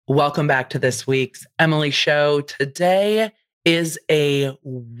Welcome back to this week's Emily Show. Today is a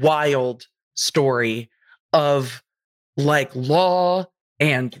wild story of law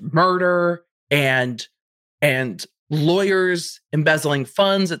and murder and lawyers embezzling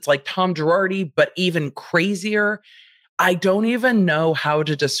funds. It's like Tom Girardi, but even crazier. I don't even know how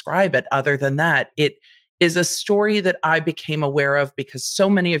to describe it other than that. It is a story that I became aware of because so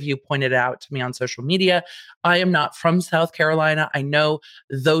many of you pointed out to me on social media. I am not from South Carolina. I know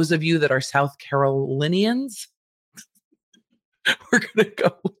those of you that are South Carolinians, we're going to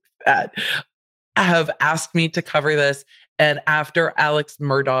go with that, have asked me to cover this. And after Alex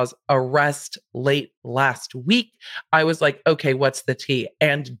Murdaugh's arrest late last week, I was like, okay, what's the tea?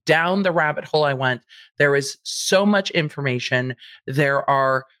 And down the rabbit hole I went. There is so much information. There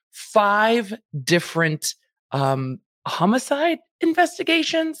are 5 different homicide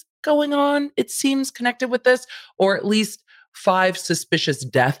investigations going on, it seems, connected with this, or at least 5 suspicious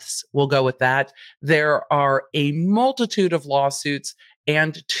deaths. We'll go with that. There are a multitude of lawsuits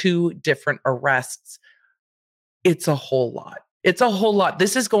and 2 different arrests. It's a whole lot. It's a whole lot.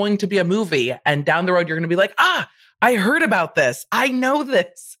 This is going to be a movie. And down the road, you're going to be like, I heard about this. I know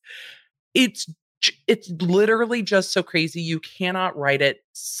this. It's literally just so crazy. You cannot write it.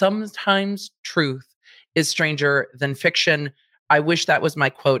 Sometimes truth is stranger than fiction. I wish that was my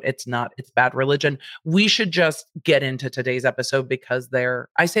quote. It's not. It's bad religion. We should just get into today's episode because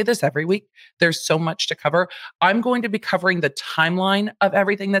I say this every week, there's so much to cover. I'm going to be covering the timeline of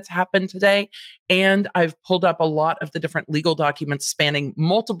everything that's happened today. And I've pulled up a lot of the different legal documents spanning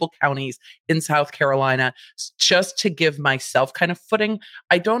multiple counties in South Carolina just to give myself kind of footing.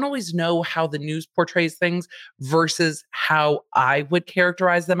 I don't always know how the news portrays things versus how I would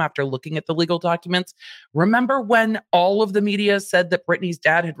characterize them after looking at the legal documents. Remember when all of the media said that Brittany's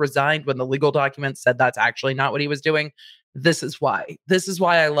dad had resigned when the legal documents said that's actually not what he was doing? This is why. This is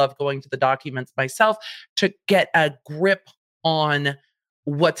why I love going to the documents myself to get a grip on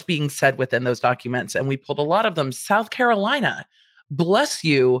what's being said within those documents. And we pulled a lot of them. South Carolina, bless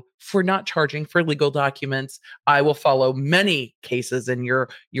you for not charging for legal documents. I will follow many cases in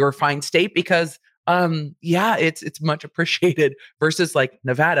your fine state because it's much appreciated versus like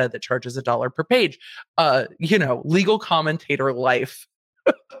Nevada that charges $1 per page. Legal commentator life.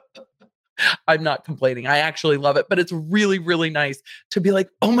 I'm not complaining. I actually love it, but it's really, really nice to be like,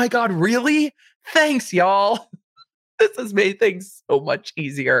 oh my God, really? Thanks, y'all. This has made things so much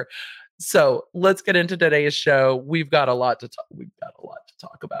easier. So let's get into today's show. We've got a lot to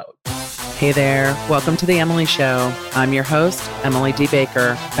talk about. Hey there. Welcome to the Emily Show. I'm your host, Emily D.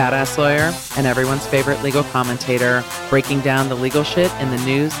 Baker, badass lawyer and everyone's favorite legal commentator, breaking down the legal shit in the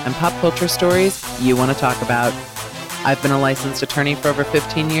news and pop culture stories you want to talk about. I've been a licensed attorney for over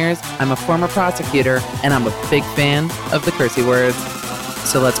 15 years. I'm a former prosecutor, and I'm a big fan of the cursey words.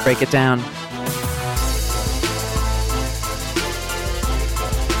 So let's break it down.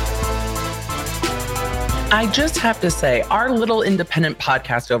 I just have to say, our little independent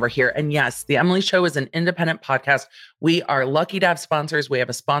podcast over here, and yes, The Emily Show is an independent podcast. We are lucky to have sponsors. We have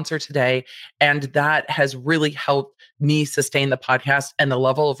a sponsor today, and that has really helped me sustain the podcast and the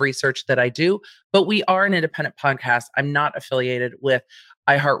level of research that I do. But we are an independent podcast. I'm not affiliated with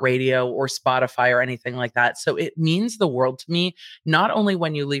iHeartRadio or Spotify or anything like that. So it means the world to me, not only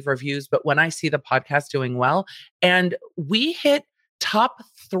when you leave reviews, but when I see the podcast doing well. And we hit top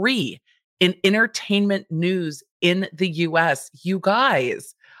 3 in entertainment news in the US. You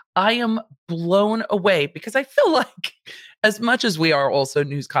guys, I am blown away because I feel like as much as we are also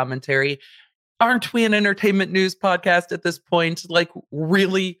news commentary, aren't we an entertainment news podcast at this point? Like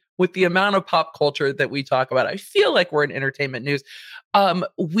really, with the amount of pop culture that we talk about, I feel like we're in entertainment news.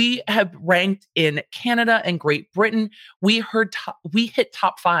 We have ranked in Canada and Great Britain. We hit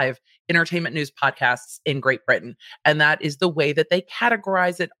top 5 entertainment news podcasts in Great Britain. And that is the way that they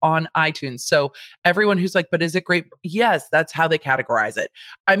categorize it on iTunes. So everyone who's like, but is it great? Yes, that's how they categorize it.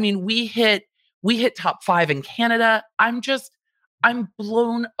 I mean, we hit top 5 in Canada. I'm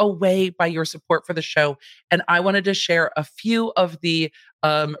blown away by your support for the show. And I wanted to share a few of the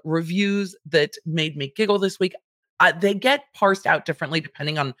reviews that made me giggle this week. They get parsed out differently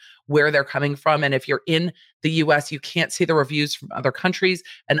depending on where they're coming from. And if you're in the US, you can't see the reviews from other countries.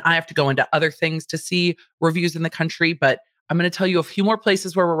 And I have to go into other things to see reviews in the country. But I'm going to tell you a few more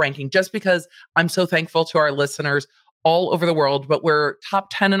places where we're ranking just because I'm so thankful to our listeners all over the world. But we're top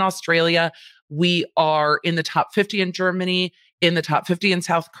 10 in Australia. We are in the top 50 in Germany, in the top 50 in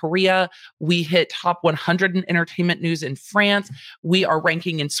South Korea. We hit top 100 in entertainment news in France. We are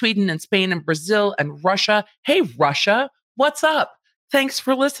ranking in Sweden and Spain and Brazil and Russia. Hey, Russia, what's up? Thanks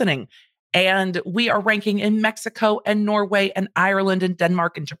for listening. And we are ranking in Mexico and Norway and Ireland and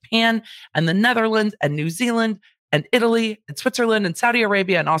Denmark and Japan and the Netherlands and New Zealand and Italy and Switzerland and Saudi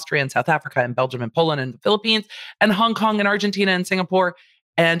Arabia and Austria and South Africa and Belgium and Poland and the Philippines and Hong Kong and Argentina and Singapore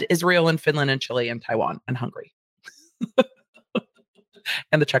and Israel and Finland and Chile and Taiwan and Hungary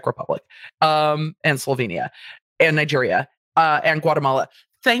and the Czech Republic and Slovenia and Nigeria and Guatemala.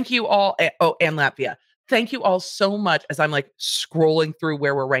 Thank you all. And Latvia. Thank you all so much as I'm like scrolling through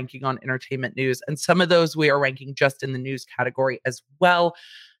where we're ranking on entertainment news. And some of those we are ranking just in the news category as well.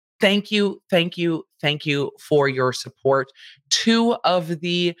 Thank you, thank you, thank you for your support. Two of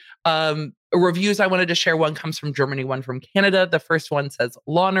the reviews I wanted to share, one comes from Germany, one from Canada. The first one says,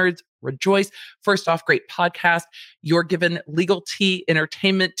 Law Nerds, rejoice. First off, great podcast. You're given legal tea,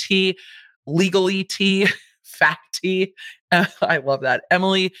 entertainment tea, legally tea, fact tea. I love that.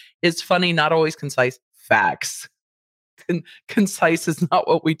 Emily is funny, not always concise. Facts. Concise is not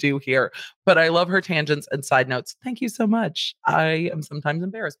what we do here, but I love her tangents and side notes. Thank you so much. I am sometimes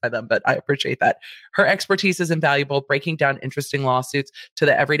embarrassed by them, but I appreciate that. Her expertise is invaluable, breaking down interesting lawsuits to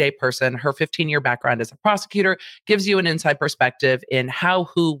the everyday person. Her 15-year background as a prosecutor gives you an inside perspective in how,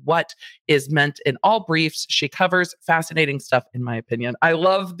 who, what is meant in all briefs. She covers fascinating stuff, in my opinion. I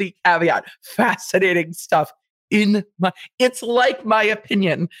love the caveat, fascinating stuff. It's like my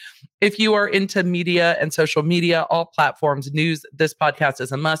opinion. If you are into media and social media, all platforms, news, this podcast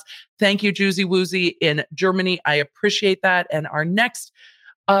is a must. Thank you, Juicy Woozy in Germany. I appreciate that. And our next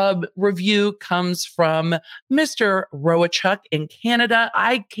review comes from Mr. Roachuk in Canada.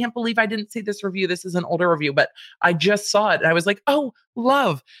 I can't believe I didn't see this review. This is an older review, but I just saw it. And I was like, oh,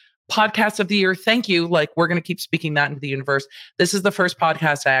 love. Podcast of the year. Thank you. Like, we're going to keep speaking that into the universe. This is the first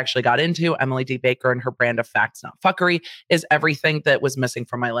podcast I actually got into. Emily D. Baker and her brand of facts, not fuckery, is everything that was missing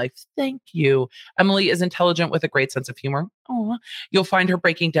from my life. Thank you. Emily is intelligent with a great sense of humor. Oh, you'll find her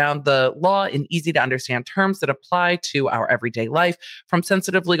breaking down the law in easy to understand terms that apply to our everyday life. From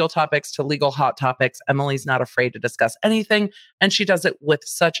sensitive legal topics to legal hot topics, Emily's not afraid to discuss anything, and she does it with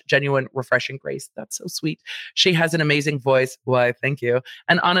such genuine, refreshing grace. That's so sweet. She has an amazing voice. Why, thank you.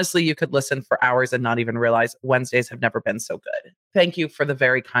 And honestly, you could listen for hours and not even realize Wednesdays have never been so good. Thank you for the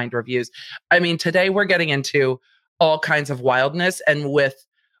very kind reviews. I mean, today we're getting into all kinds of wildness, and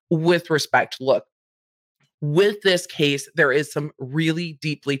with respect, look, with this case, there is some really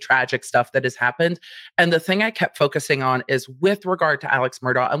deeply tragic stuff that has happened. And the thing I kept focusing on is with regard to Alex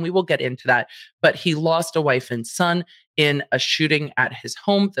Murdaugh, and we will get into that, but he lost a wife and son in a shooting at his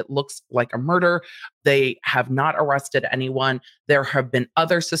home that looks like a murder. They have not arrested anyone. There have been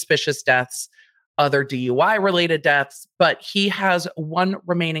other suspicious deaths, other DUI related deaths, but he has one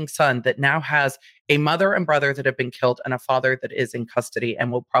remaining son that now has a mother and brother that have been killed and a father that is in custody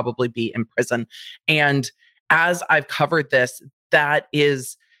and will probably be in prison. And as I've covered this, that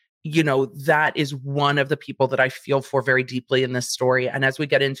is one of the people that I feel for very deeply in this story. And as we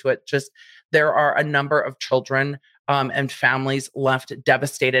get into it, just there are a number of children and families left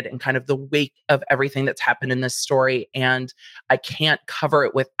devastated in kind of the wake of everything that's happened in this story. And I can't cover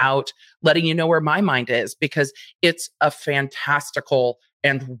it without letting you know where my mind is, because it's a fantastical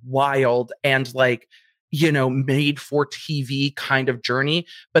and wild and made for TV kind of journey.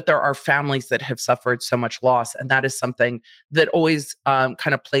 But there are families that have suffered so much loss. And that is something that always kind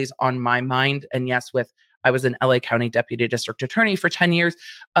of plays on my mind. And yes, I was an LA County Deputy District Attorney for 10 years.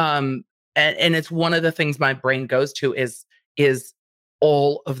 And it's one of the things my brain goes to is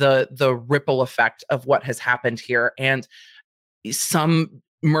all of the ripple effect of what has happened here. And some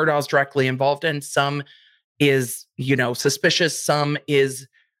Murdaugh's directly involved and some is, suspicious. Some is,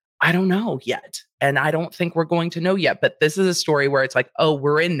 I don't know yet. And I don't think we're going to know yet. But this is a story where it's like, oh,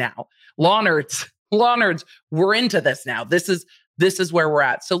 we're in now. Law nerds, we're into this now. This is where we're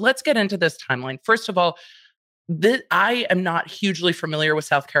at. So let's get into this timeline. First of all, I am not hugely familiar with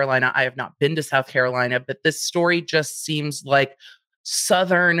South Carolina. I have not been to South Carolina, but this story just seems like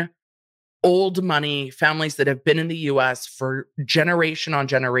Southern old money families that have been in the US for generation on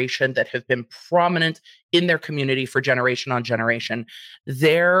generation, that have been prominent in their community for generation on generation.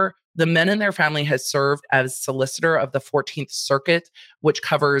 The men in their family has served as solicitor of the 14th Circuit, which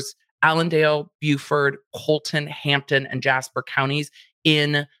covers Allendale, Beaufort, Colton, Hampton, and Jasper counties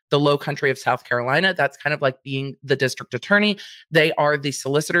in the low country of South Carolina. That's kind of like being the district attorney. They are the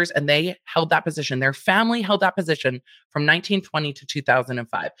solicitors, and they held that position. Their family held that position from 1920 to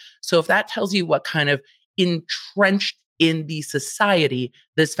 2005. So if that tells you what kind of entrenched in the society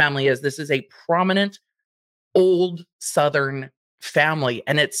this family is, this is a prominent old Southern family,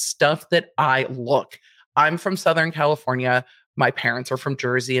 and it's stuff that I'm from Southern California. My parents are from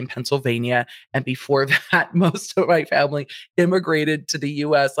Jersey and Pennsylvania. And before that, most of my family immigrated to the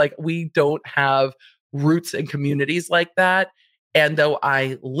US. Like, we don't have roots and communities like that. And though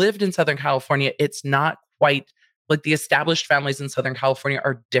I lived in Southern California, it's not quite like the established families in Southern California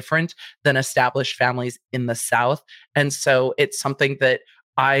are different than established families in the South. And so it's something that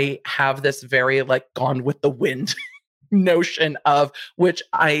I have this very like gone with the wind notion of, which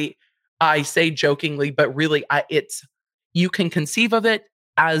I say jokingly, but really it's you can conceive of it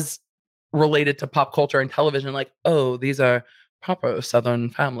as related to pop culture and television, like, oh, these are proper Southern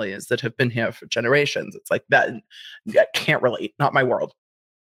families that have been here for generations. It's like that. I can't relate, not my world.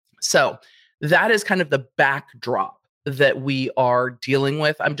 So that is kind of the backdrop that we are dealing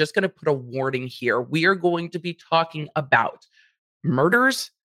with. I'm just going to put a warning here. We are going to be talking about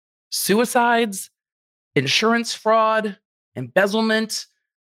murders, suicides, insurance fraud, embezzlement,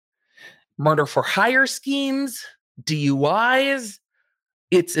 murder for hire schemes, DUIs.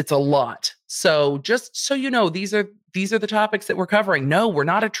 It's a lot. So just so you know, these are the topics that we're covering. No, we're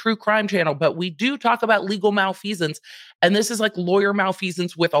not a true crime channel, but we do talk about legal malfeasance. And this is like lawyer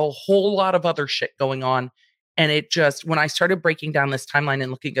malfeasance with a whole lot of other shit going on. And it just, when I started breaking down this timeline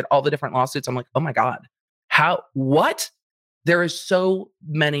and looking at all the different lawsuits, I'm like, oh my God, what? There is so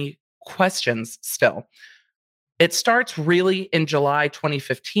many questions still. It starts really in July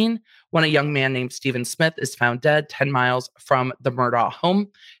 2015 when a young man named Stephen Smith is found dead 10 miles from the Murdaugh home.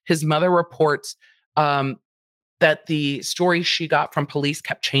 His mother reports that the story she got from police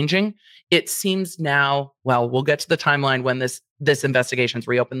kept changing. It seems now, well, we'll get to the timeline when this investigation's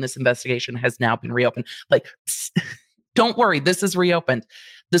reopened. This investigation has now been reopened. Like, don't worry, this is reopened.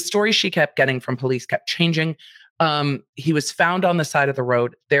 The story she kept getting from police kept changing. He was found on the side of the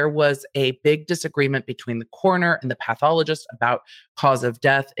road. There was a big disagreement between the coroner and the pathologist about cause of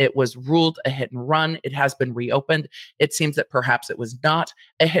death. It was ruled a hit and run. It has been reopened. It seems that perhaps it was not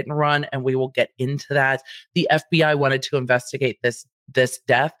a hit and run, and we will get into that. The FBI wanted to investigate this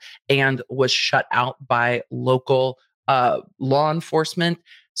death and was shut out by local law enforcement.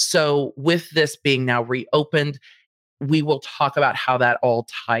 So with this being now reopened, we will talk about how that all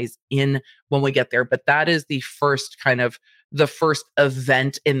ties in when we get there. But that is the first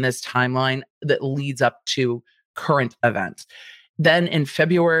event in this timeline that leads up to current events. Then in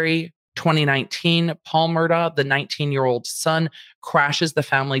February 2019, Paul Murdaugh, the 19-year-old son, crashes the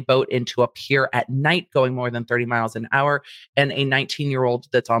family boat into a pier at night, going more than 30 miles an hour. And a 19-year-old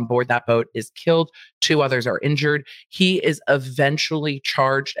that's on board that boat is killed. 2 others are injured. He is eventually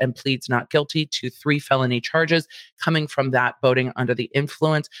charged and pleads not guilty to 3 felony charges coming from that boating under the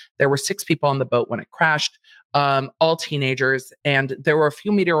influence. There were 6 people on the boat when it crashed. All teenagers, and there were a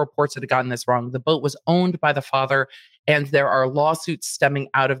few media reports that had gotten this wrong. The boat was owned by the father, and there are lawsuits stemming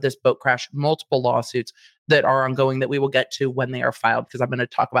out of this boat crash, multiple lawsuits that are ongoing that we will get to when they are filed, because I'm going to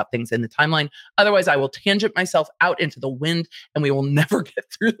talk about things in the timeline. Otherwise, I will tangent myself out into the wind, and we will never get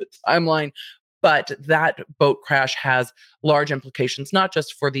through the timeline. But that boat crash has large implications, not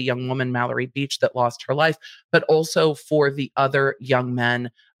just for the young woman, Mallory Beach, that lost her life, but also for the other young men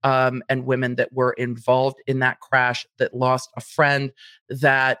and women that were involved in that crash, that lost a friend,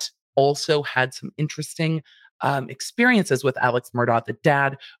 that also had some interesting experiences with Alex Murdaugh, the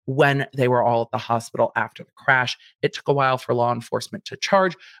dad, when they were all at the hospital after the crash. It took a while for law enforcement to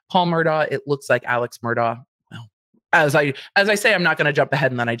charge Paul Murdaugh. It looks like Alex Murdaugh, well, as I say, I'm not going to jump ahead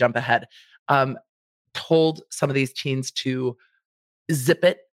and then I jump ahead, told some of these teens to zip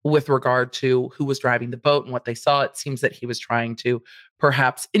it with regard to who was driving the boat and what they saw. It seems that he was trying to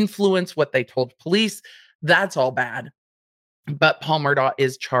perhaps influence what they told police. That's all bad. But Paul Murdaugh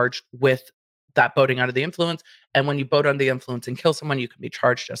is charged with that boating under the influence. And when you boat under the influence and kill someone, you can be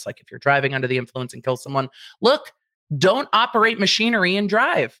charged just like if you're driving under the influence and kill someone. Look, don't operate machinery and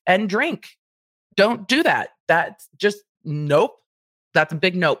drive and drink. Don't do that. That's just nope. That's a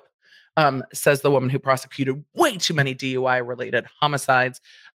big nope. Says the woman who prosecuted way too many DUI related homicides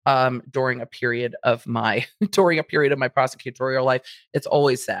during a period of my prosecutorial life. It's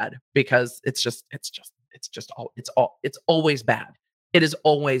always sad because it's always bad. It is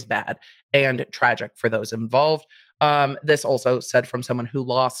always bad and tragic for those involved. This also said from someone who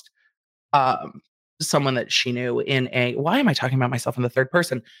lost someone that she knew in why am I talking about myself in the third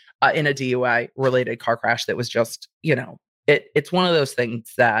person? In a DUI related car crash that was just, it's one of those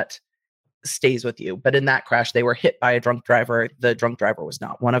things that stays with you. But in that crash, they were hit by a drunk driver. The drunk driver was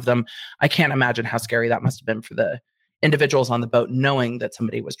not one of them. I can't imagine how scary that must have been for the individuals on the boat, knowing that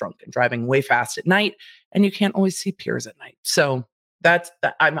somebody was drunk and driving way fast at night, and you can't always see piers at night. So that's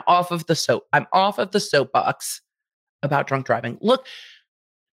that. I'm off of the soapbox about drunk driving. Look,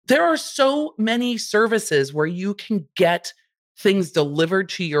 there are so many services where you can get things delivered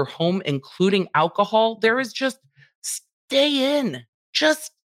to your home, including alcohol, there is just stay in.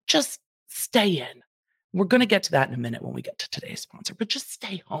 Just stay in. We're going to get to that in a minute when we get to today's sponsor, but just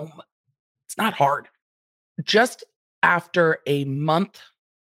stay home. It's not hard. Just after a month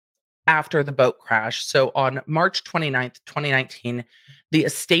after the boat crash, so on March 29th, 2019, the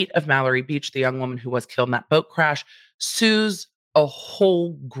estate of Mallory Beach, the young woman who was killed in that boat crash, sues a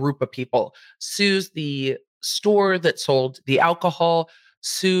whole group of people, sues the store that sold the alcohol,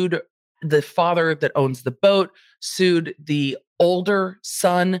 sued the father that owns the boat, sued the older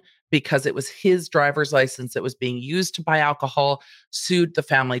son because it was his driver's license that was being used to buy alcohol, sued the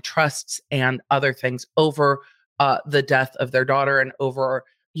family trusts and other things over the death of their daughter and over,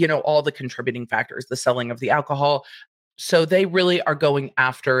 all the contributing factors, the selling of the alcohol. So they really are going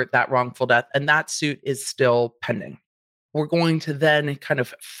after that wrongful death, and that suit is still pending. We're going to then kind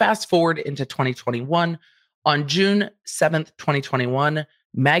of fast forward into 2021. On June 7th, 2021,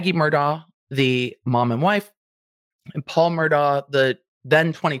 Maggie Murdaugh, the mom and wife, and Paul Murdaugh, the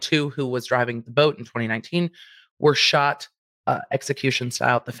then 22, who was driving the boat in 2019, were shot execution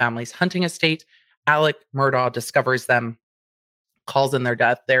style at the family's hunting estate. Alex Murdaugh discovers them, calls in their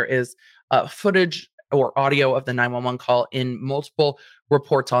death. There is footage or audio of the 911 call in multiple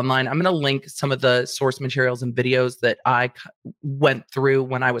reports online. I'm going to link some of the source materials and videos that I went through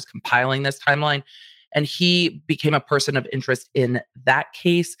when I was compiling this timeline. And he became a person of interest in that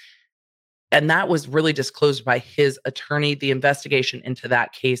case. And that was really disclosed by his attorney. The investigation into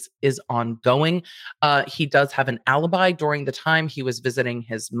that case is ongoing. He does have an alibi during the time he was visiting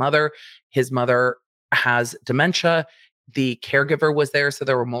his mother. His mother has dementia. The caregiver was there, so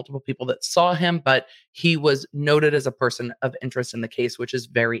there were multiple people that saw him, but he was noted as a person of interest in the case, which is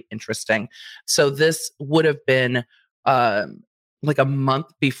very interesting. So this would have been like a month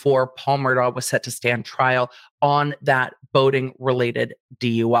before Paul Murdaugh was set to stand trial on that boating-related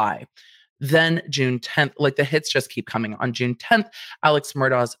DUI. Then June 10th, like the hits just keep coming. On June 10th, Alex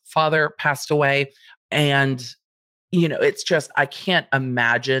Murdaugh's father passed away. And, it's just, I can't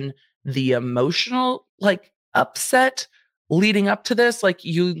imagine the emotional, upset leading up to this. Like,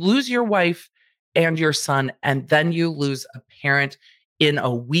 you lose your wife and your son, and then you lose a parent in a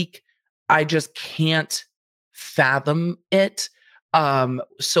week. I just can't fathom it.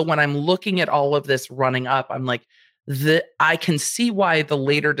 So when I'm looking at all of this running up, I'm like, I can see why the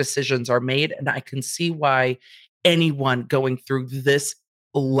later decisions are made, and I can see why anyone going through this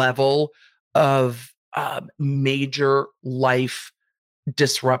level of major life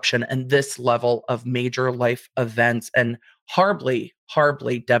disruption and this level of major life events and horribly,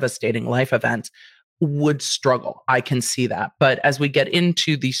 horribly devastating life events would struggle. I can see that. But as we get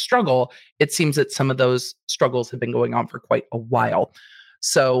into the struggle, it seems that some of those struggles have been going on for quite a while.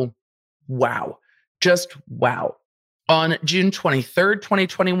 So, wow. Just wow. On June 23rd,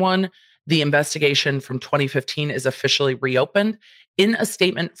 2021, the investigation from 2015 is officially reopened. In a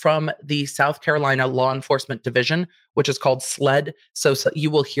statement from the South Carolina Law Enforcement Division, which is called SLED, so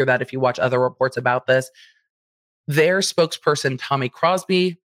you will hear that if you watch other reports about this, their spokesperson, Tommy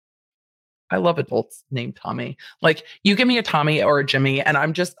Crosby, I love adults named Tommy. Like, you give me a Tommy or a Jimmy, and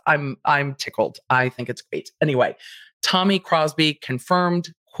I'm tickled. I think it's great. Anyway, Tommy Crosby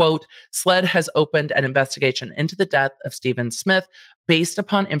confirmed, quote, SLED has opened an investigation into the death of Stephen Smith based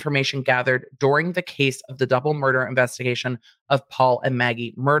upon information gathered during the case of the double murder investigation of Paul and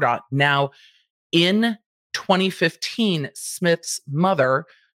Maggie Murdaugh. Now, in 2015, Smith's mother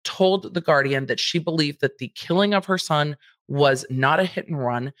told The Guardian that she believed that the killing of her son was not a hit and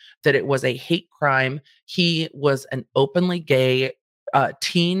run, that it was a hate crime. He was an openly gay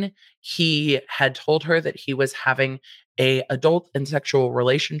teen. He had told her that he was having a adult and sexual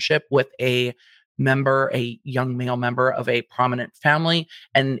relationship with a young male member of a prominent family,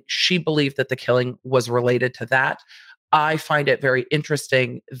 and she believed that the killing was related to that. I find it very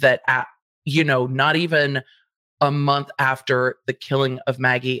interesting that not even a month after the killing of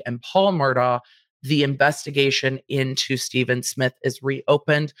Maggie and Paul Murdaugh, the investigation into Stephen Smith is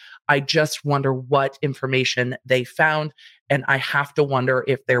reopened. I just wonder what information they found, and I have to wonder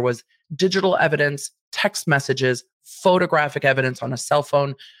if there was digital evidence, text messages, photographic evidence on a cell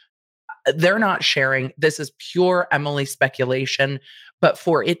phone. They're not sharing. This is pure Emily speculation, but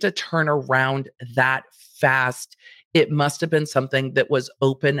for it to turn around that fast, it must have been something that was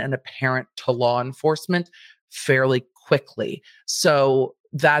open and apparent to law enforcement fairly quickly. So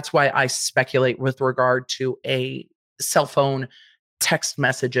that's why I speculate with regard to a cell phone, text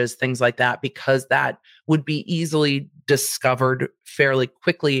messages, things like that, because that would be easily discovered fairly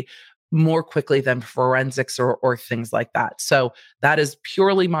quickly. more quickly than forensics or things like that. So that is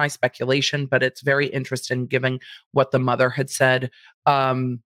purely my speculation, but it's very interesting given what the mother had said.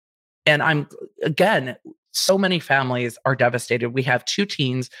 And I'm, again, so many families are devastated. We have two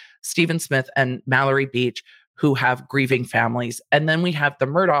teens, Stephen Smith and Mallory Beach, who have grieving families. And then we have the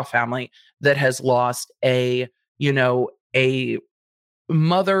Murdaugh family that has lost a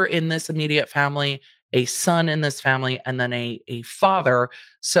mother in this immediate family, a son in this family, and then a father.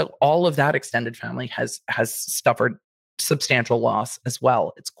 So all of that extended family has suffered substantial loss as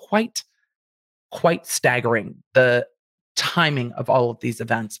well. It's quite staggering, the timing of all of these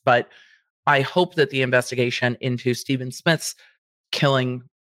events. But I hope that the investigation into Stephen Smith's killing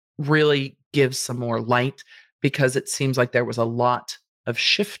really gives some more light, because it seems like there was a lot of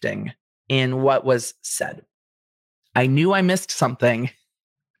shifting in what was said. I knew I missed something.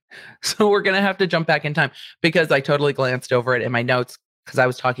 So we're going to have to jump back in time, because I totally glanced over it in my notes because I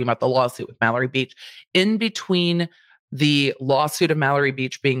was talking about the lawsuit with Mallory Beach. In between the lawsuit of Mallory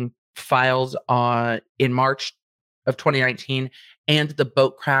Beach being filed in March of 2019 and the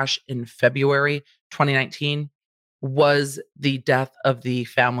boat crash in February 2019 was the death of the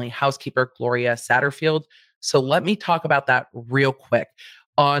family housekeeper, Gloria Satterfield. So let me talk about that real quick.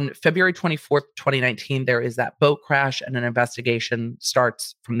 On February 24th, 2019, there is that boat crash and an investigation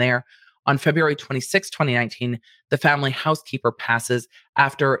starts from there. On February 26th, 2019, the family housekeeper passes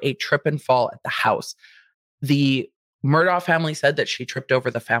after a trip and fall at the house. The Murdaugh family said that she tripped over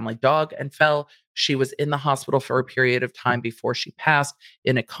the family dog and fell. She was in the hospital for a period of time before she passed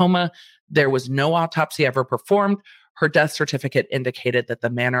in a coma. There was no autopsy ever performed. Her death certificate indicated that the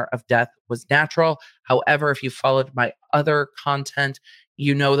manner of death was natural. However, if you followed my other content,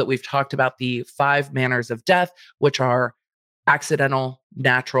 you know that we've talked about the 5 manners of death, which are accidental,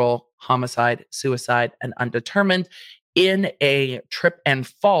 natural, homicide, suicide, and undetermined. In a trip and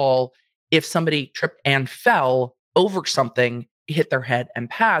fall, if somebody tripped and fell over something, hit their head and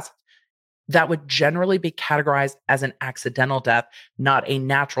passed, that would generally be categorized as an accidental death, not a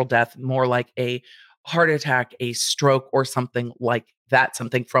natural death, more like a heart attack, a stroke, or something like that,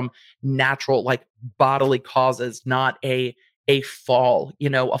 something from natural, like bodily causes, not a fall.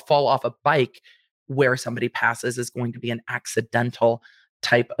 A fall off a bike where somebody passes is going to be an accidental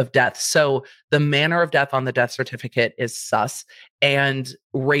type of death. So the manner of death on the death certificate is sus and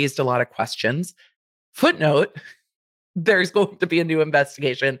raised a lot of questions. Footnote, there's going to be a new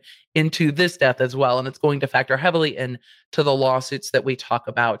investigation into this death as well, and it's going to factor heavily into the lawsuits that we talk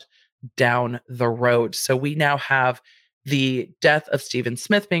about down the road. So we now have the death of Stephen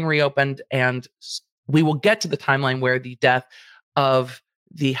Smith being reopened, and we will get to the timeline where the death of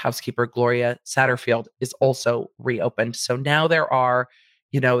the housekeeper, Gloria Satterfield, is also reopened. So now there are,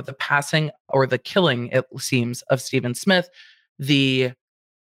 the passing or the killing, it seems, of Stephen Smith, the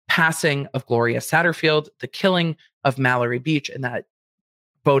passing of Gloria Satterfield, the killing of Mallory Beach and that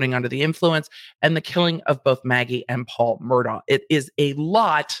boating under the influence, and the killing of both Maggie and Paul Murdaugh. It is a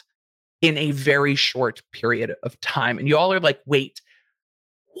lot in a very short period of time. And you all are like, wait,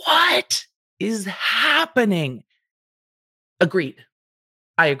 what is happening? Agreed.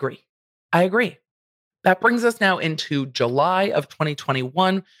 I agree. That brings us now into July of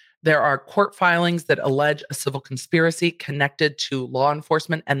 2021. There are court filings that allege a civil conspiracy connected to law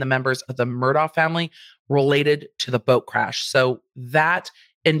enforcement and the members of the Murdaugh family related to the boat crash. So that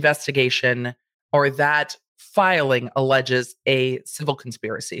investigation or that filing alleges a civil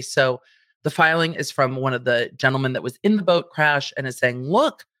conspiracy. So the filing is from one of the gentlemen that was in the boat crash and is saying,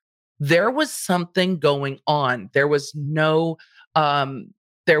 look, there was something going on. There was no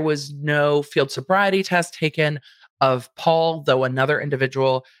field sobriety test taken of Paul, though another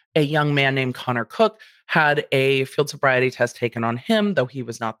individual, a young man named Connor Cook, had a field sobriety test taken on him, though he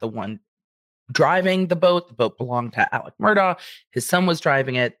was not the one driving the boat. The boat belonged to Alex Murdaugh. His son was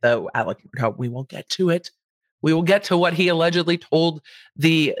driving it, though Alex Murdaugh, we will get to it. We will get to what he allegedly told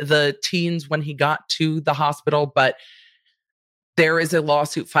the teens when he got to the hospital, but there is a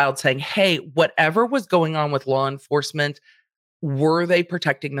lawsuit filed saying, hey, whatever was going on with law enforcement, were they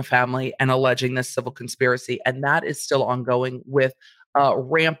protecting the family and alleging this civil conspiracy? And that is still ongoing with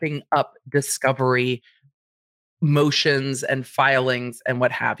ramping up discovery motions and filings and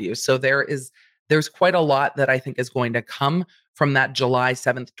what have you. So there's quite a lot that I think is going to come from that July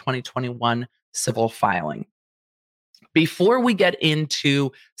 7th, 2021 civil filing. Before we get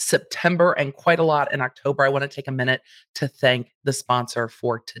into September and quite a lot in October, I want to take a minute to thank the sponsor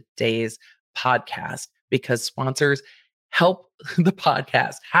for today's podcast, because sponsors help the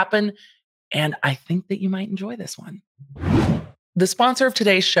podcast happen. And I think that you might enjoy this one. The sponsor of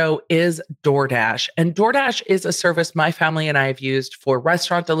today's show is DoorDash. And DoorDash is a service my family and I have used for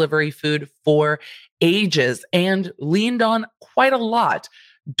restaurant delivery food for ages and leaned on quite a lot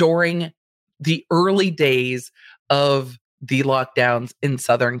during the early days of the lockdowns in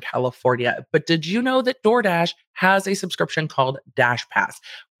Southern California. But did you know that DoorDash has a subscription called Dash Pass,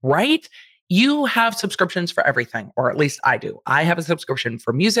 right? You have subscriptions for everything, or at least I do. I have a subscription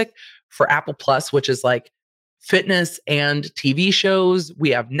for music, for Apple Plus, which is like fitness and TV shows.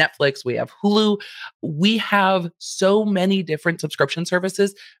 We have Netflix, we have Hulu. We have so many different subscription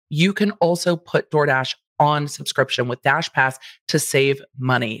services. You can also put DoorDash on subscription with Dash Pass to save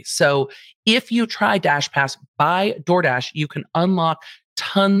money. So if you try Dash Pass by DoorDash, you can unlock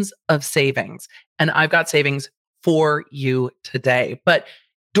tons of savings. And I've got savings for you today. But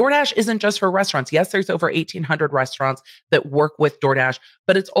DoorDash isn't just for restaurants. Yes, there's over 1,800 restaurants that work with DoorDash,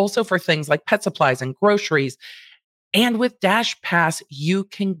 but it's also for things like pet supplies and groceries. And with Dash Pass, you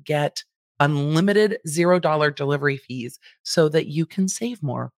can get unlimited $0 delivery fees so that you can save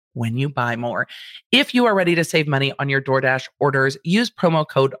more when you buy more. If you are ready to save money on your DoorDash orders, use promo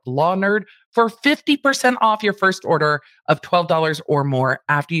code LawNerd for 50% off your first order of $12 or more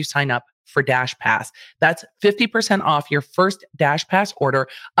after you sign up for Dash Pass. That's 50% off your first Dash Pass order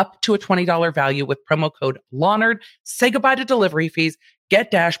up to a $20 value with promo code LawNerd. Say goodbye to delivery fees. Get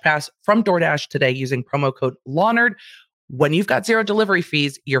Dash Pass from DoorDash today using promo code LawNerd. When you've got zero delivery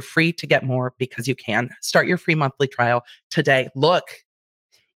fees, you're free to get more because you can. Start your free monthly trial today. Look,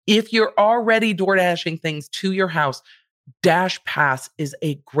 if you're already DoorDashing things to your house, Dash Pass is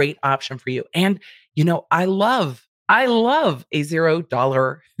a great option for you. And, you know, I love a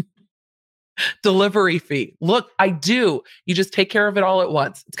 $0 delivery fee. Look, I do. You just take care of it all at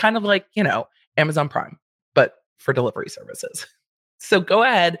once. It's kind of like, Amazon Prime, but for delivery services. So go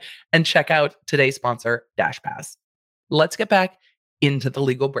ahead and check out today's sponsor, Dash Pass. Let's get back into the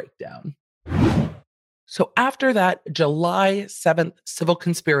legal breakdown. So after that July 7th civil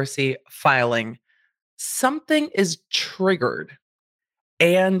conspiracy filing, something is triggered.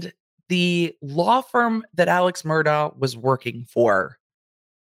 And the law firm that Alex Murdaugh was working for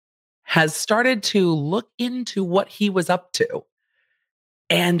has started to look into what he was up to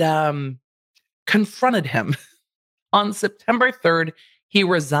and confronted him. On September 3rd, he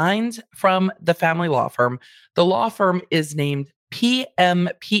resigned from the family law firm. The law firm is named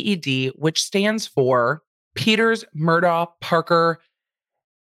PMPED, which stands for Peters, Murdaugh, Parker,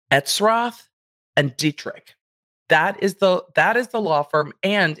 Etzroth, and Dietrich. That is the law firm.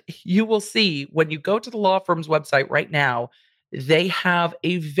 And you will see when you go to the law firm's website right now, they have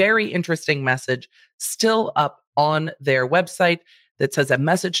a very interesting message still up on their website that says, a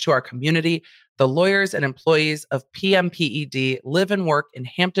message to our community. The lawyers and employees of PMPED live and work in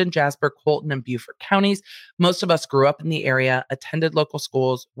Hampton, Jasper, Colton, and Beaufort counties. Most of us grew up in the area, attended local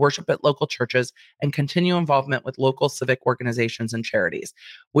schools, worship at local churches, and continue involvement with local civic organizations and charities.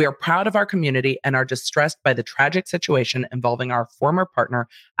 We are proud of our community and are distressed by the tragic situation involving our former partner,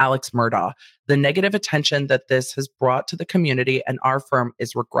 Alex Murdaugh. The negative attention that this has brought to the community and our firm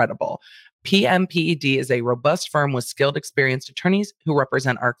is regrettable. PMPED is a robust firm with skilled, experienced attorneys who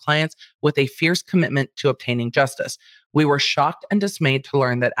represent our clients with a fierce commitment to obtaining justice. We were shocked and dismayed to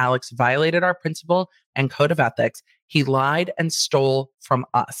learn that Alex violated our principle and code of ethics. He lied and stole from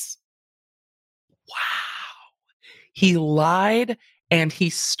us. Wow. He lied and he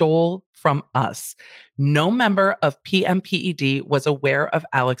stole from us. No member of PMPED was aware of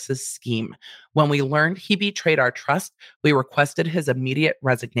Alex's scheme. When we learned he betrayed our trust, we requested his immediate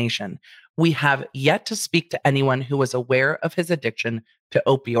resignation. We have yet to speak to anyone who was aware of his addiction to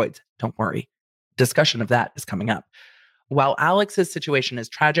opioids. Don't worry. Discussion of that is coming up. While Alex's situation is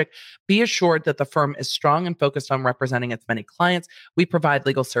tragic, be assured that the firm is strong and focused on representing its many clients. We provide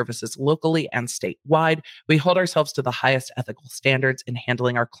legal services locally and statewide. We hold ourselves to the highest ethical standards in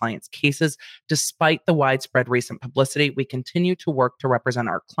handling our clients' cases. Despite the widespread recent publicity, we continue to work to represent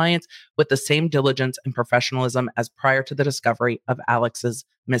our clients with the same diligence and professionalism as prior to the discovery of Alex's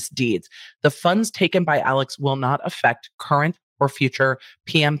misdeeds. The funds taken by Alex will not affect current or future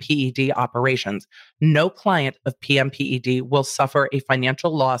PMPED operations. No client of PMPED will suffer a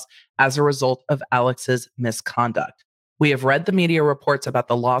financial loss as a result of Alex's misconduct. We have read the media reports about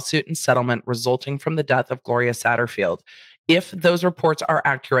the lawsuit and settlement resulting from the death of Gloria Satterfield. If those reports are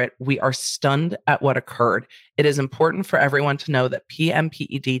accurate, we are stunned at what occurred. It is important for everyone to know that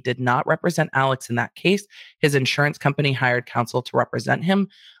PMPED did not represent Alex in that case. His insurance company hired counsel to represent him.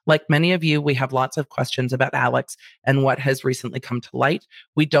 Like many of you, we have lots of questions about Alex and what has recently come to light.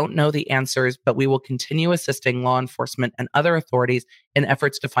 We don't know the answers, but we will continue assisting law enforcement and other authorities in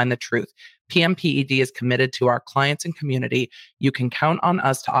efforts to find the truth. PMPED is committed to our clients and community. You can count on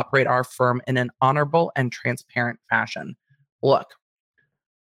us to operate our firm in an honorable and transparent fashion. Look,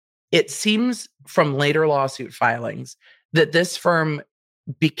 it seems from later lawsuit filings that this firm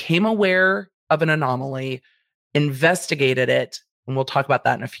became aware of an anomaly, investigated it, and we'll talk about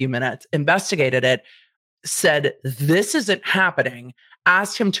that in a few minutes, investigated it, said, this isn't happening,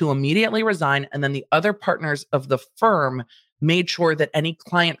 asked him to immediately resign, and then the other partners of the firm made sure that any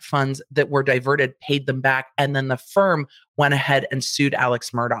client funds that were diverted paid them back, and then the firm went ahead and sued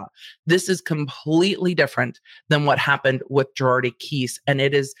Alex Murdaugh. This is completely different than what happened with Girardi Keese, and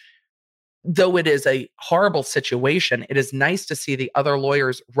it is, though it is a horrible situation, it is nice to see the other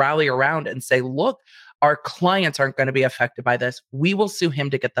lawyers rally around and say, look, our clients aren't going to be affected by this. We will sue him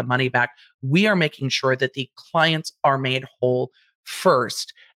to get the money back. We are making sure that the clients are made whole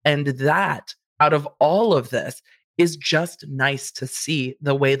first. And that, out of all of this, is just nice to see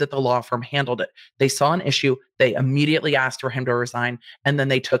the way that the law firm handled it. They saw an issue, they immediately asked for him to resign, and then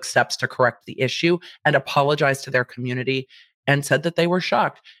they took steps to correct the issue and apologized to their community and said that they were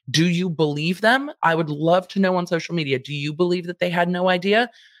shocked. Do you believe them? I would love to know on social media. Do you believe that they had no idea?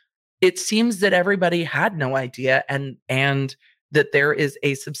 It seems that everybody had no idea, and that there is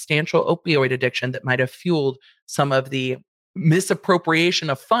a substantial opioid addiction that might have fueled some of the misappropriation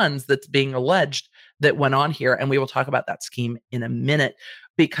of funds that's being alleged that went on here. And we will talk about that scheme in a minute,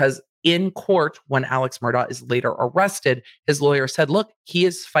 because in court, when Alex Murdaugh is later arrested, his lawyer said, look, he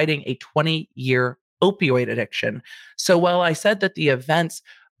is fighting a 20-year opioid addiction. So while I said that the events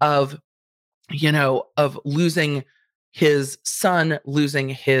of losing his son, losing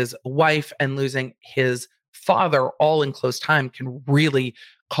his wife, and losing his father all in close time can really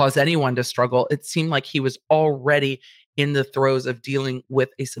cause anyone to struggle, it seemed like he was already in the throes of dealing with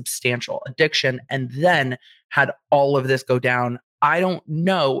a substantial addiction and then had all of this go down. I don't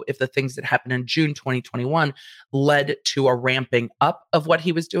know if the things that happened in June 2021 led to a ramping up of what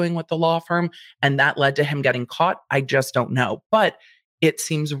he was doing with the law firm, and that led to him getting caught. I just don't know. But it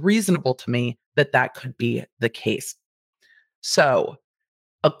seems reasonable to me that that could be the case. So,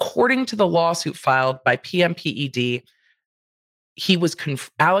 according to the lawsuit filed by PMPED,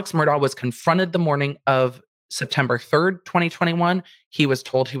 Alex Murdaugh was confronted the morning of September 3rd, 2021. He was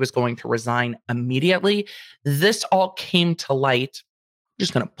told he was going to resign immediately. This all came to light. I'm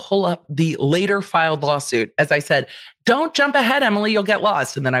just going to pull up the later filed lawsuit. As I said, don't jump ahead, Emily, you'll get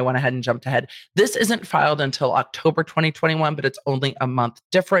lost. And then I went ahead and jumped ahead. This isn't filed until October 2021, but it's only a month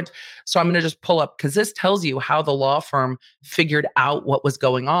different. So I'm going to just pull up, because this tells you how the law firm figured out what was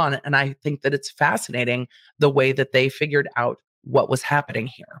going on. And I think that it's fascinating the way that they figured out what was happening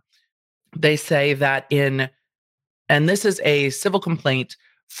here. They say that and this is a civil complaint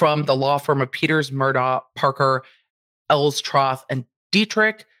from the law firm of Peters, Murdaugh, Parker, Elstroth, and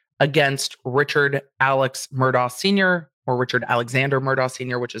Dietrich against Richard Alex Murdaugh Sr., or Richard Alexander Murdaugh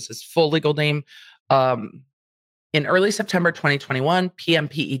Sr., which is his full legal name. In early September 2021,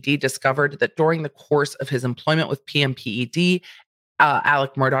 PMPED discovered that during the course of his employment with PMPED,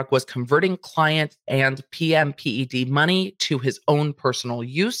 Alex Murdaugh was converting client and PMPED money to his own personal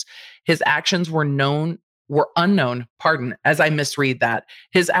use. His actions were unknown, as I misread that.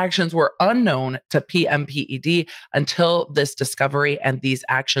 His actions were unknown to PMPED until this discovery, and these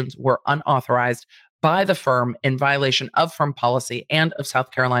actions were unauthorized by the firm in violation of firm policy and of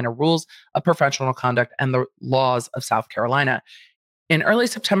South Carolina rules of professional conduct and the laws of South Carolina. In early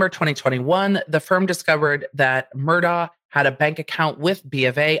September 2021, the firm discovered that Murdaugh had a bank account with B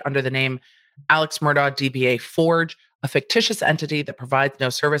of A under the name Alex Murdaugh DBA Forge, a fictitious entity that provides no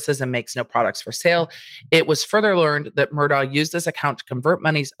services and makes no products for sale. It was further learned that Murdaugh used this account to convert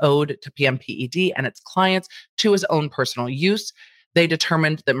monies owed to PMPED and its clients to his own personal use. They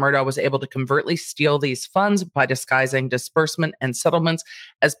determined that Murdaugh was able to covertly steal these funds by disguising disbursement and settlements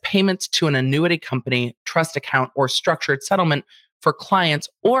as payments to an annuity company, trust account, or structured settlement for clients,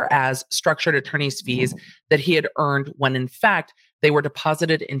 or as structured attorney's fees that he had earned when in fact they were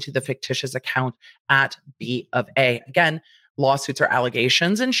deposited into the fictitious account at B of A. Again, lawsuits are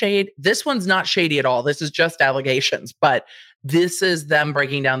allegations and shade. This one's not shady at all. This is just allegations, but this is them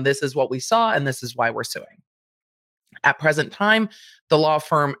breaking down, this is what we saw, and this is why we're suing. At present time, the law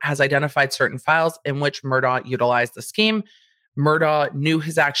firm has identified certain files in which Murdaugh utilized the scheme. Murdaugh knew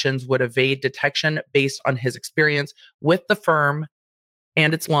his actions would evade detection based on his experience with the firm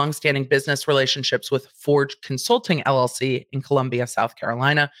and its longstanding business relationships with Forge Consulting LLC in Columbia, South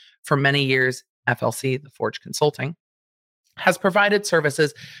Carolina. For many years, FLC, the Forge Consulting, has provided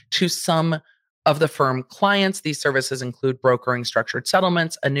services to some of the firm clients. These services include brokering structured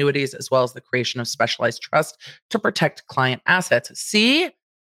settlements, annuities, as well as the creation of specialized trusts to protect client assets. See,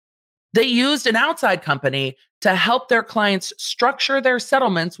 they used an outside company to help their clients structure their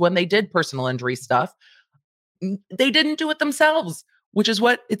settlements when they did personal injury stuff. They didn't do it themselves, which is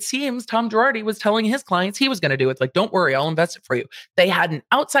what it seems Tom Girardi was telling his clients he was going to do. It's like, don't worry, I'll invest it for you. They had an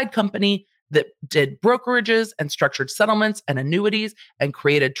outside company that did brokerages and structured settlements and annuities and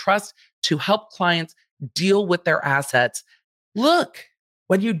created trusts to help clients deal with their assets. Look,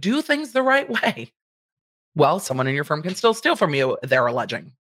 when you do things the right way, well, someone in your firm can still steal from you, they're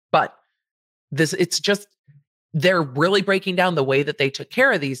alleging. But it's just, they're really breaking down the way that they took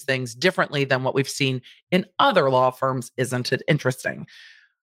care of these things differently than what we've seen in other law firms. Isn't it interesting?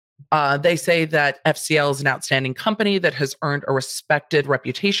 They say that FCL is an outstanding company that has earned a respected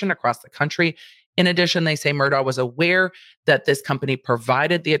reputation across the country. In addition, they say Murdaugh was aware that this company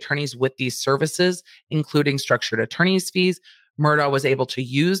provided the attorneys with these services, including structured attorneys' fees. Murdaugh was able to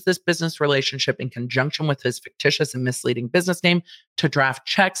use this business relationship in conjunction with his fictitious and misleading business name to draft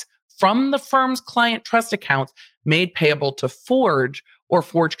checks from the firm's client trust accounts made payable to Forge or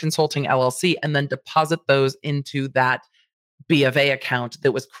Forge Consulting LLC, and then deposit those into that B of A account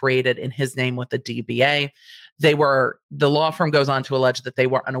that was created in his name with the DBA. The law firm goes on to allege that they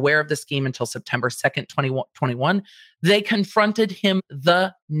were unaware of the scheme until September 2nd, 2021. They confronted him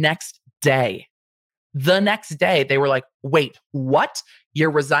the next day. The next day, they were like, wait, what?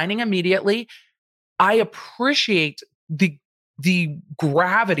 You're resigning immediately? I appreciate the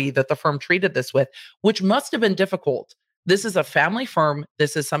gravity that the firm treated this with, which must have been difficult. This is a family firm.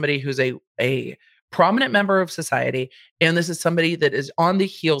 This is somebody who's a prominent member of society, and this is somebody that is on the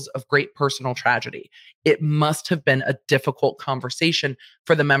heels of great personal tragedy. It must have been a difficult conversation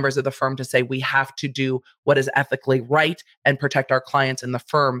for the members of the firm to say, we have to do what is ethically right and protect our clients in the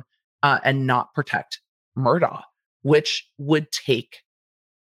firm and not protect Murdaugh, which would take,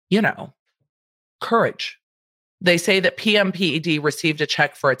 courage. They say that PMPED received a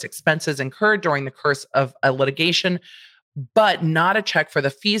check for its expenses incurred during the course of a litigation, but not a check for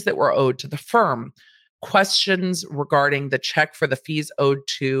the fees that were owed to the firm. Questions regarding the check for the fees owed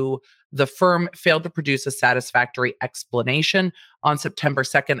to the firm failed to produce a satisfactory explanation. On September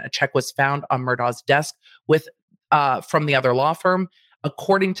 2nd, a check was found on Murdaugh's desk from the other law firm.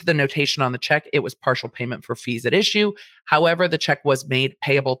 According to the notation on the check, it was partial payment for fees at issue. However, the check was made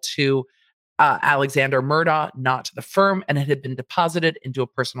payable to Alexander Murdaugh, not to the firm, and it had been deposited into a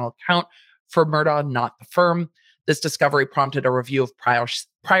personal account for Murdaugh, not the firm. This discovery prompted a review of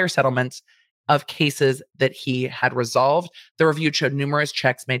prior settlements of cases that he had resolved. The review showed numerous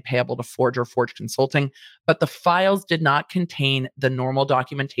checks made payable to Forge or Forge Consulting, but the files did not contain the normal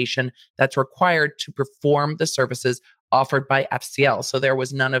documentation that's required to perform the services offered by FCL. So there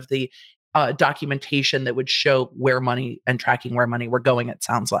was none of the documentation that would show where money and tracking where money were going, it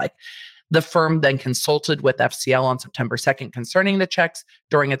sounds like. The firm then consulted with FCL on September 2nd concerning the checks.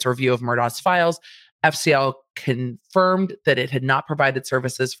 During its review of Murdaugh's files, FCL confirmed that it had not provided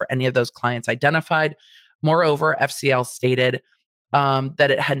services for any of those clients identified. Moreover, FCL stated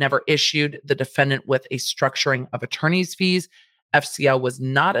that it had never issued the defendant with a structuring of attorney's fees. FCL was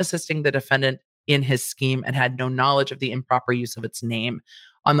not assisting the defendant in his scheme and had no knowledge of the improper use of its name.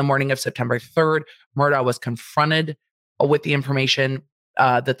 On the morning of September 3rd, Murdaugh was confronted with the information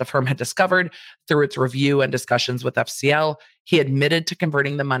that the firm had discovered through its review and discussions with FCL. He admitted to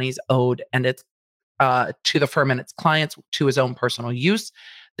converting the monies owed and its to the firm and its clients to his own personal use.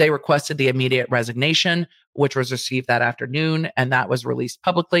 They requested the immediate resignation, which was received that afternoon, and that was released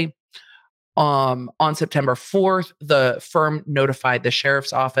publicly. On September 4th, the firm notified the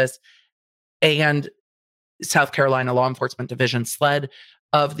sheriff's office and South Carolina Law Enforcement Division, SLED,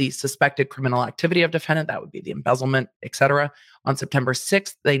 of the suspected criminal activity of defendant. That would be the embezzlement, etc. On September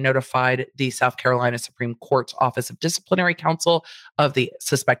 6th, they notified the South Carolina Supreme Court's Office of Disciplinary Counsel of the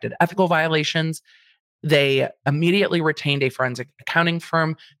suspected ethical violations. They immediately retained a forensic accounting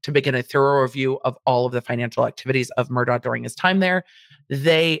firm to begin a thorough review of all of the financial activities of Murdaugh during his time there.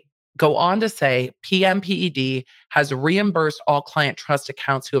 They go on to say PMPED has reimbursed all client trust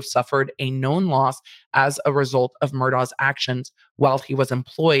accounts who have suffered a known loss as a result of Murdaugh's actions while he was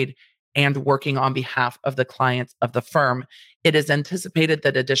employed and working on behalf of the clients of the firm. It is anticipated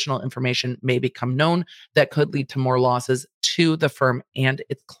that additional information may become known that could lead to more losses to the firm and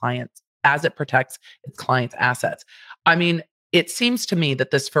its clients as it protects its clients' assets. I mean, it seems to me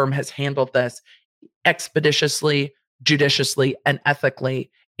that this firm has handled this expeditiously, judiciously and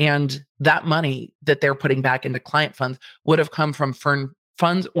ethically. And that money that they're putting back into client funds would have come from firm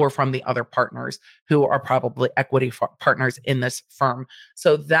funds or from the other partners who are probably equity partners in this firm.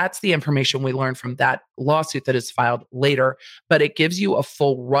 So that's the information we learned from that lawsuit that is filed later. But it gives you a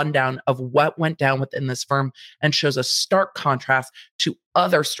full rundown of what went down within this firm and shows a stark contrast to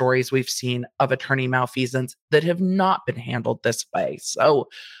other stories we've seen of attorney malfeasance that have not been handled this way. So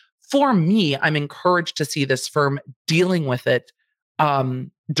for me, I'm encouraged to see this firm dealing with it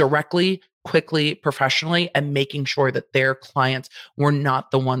directly, quickly, professionally, and making sure that their clients were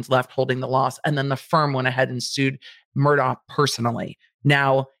not the ones left holding the loss. And then the firm went ahead and sued Murdaugh personally.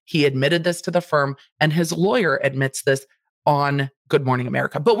 Now, he admitted this to the firm, and his lawyer admits this on Good Morning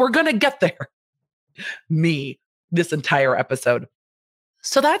America. But we're going to get there. This entire episode.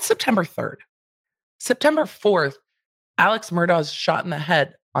 So that's September 3rd. September 4th, Alex Murdaugh is shot in the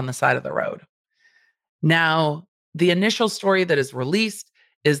head on the side of the road. Now, the initial story that is released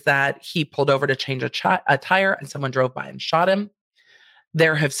is that he pulled over to change a tire and someone drove by and shot him.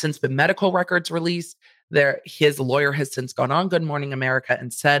 There have since been medical records released. His lawyer has since gone on Good Morning America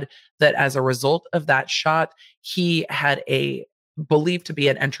and said that as a result of that shot, he had a believed to be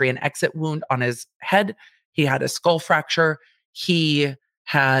an entry and exit wound on his head. He had a skull fracture. He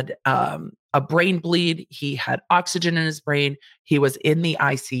had a brain bleed. He had oxygen in his brain. He was in the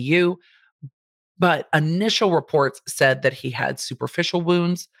ICU. But initial reports said that he had superficial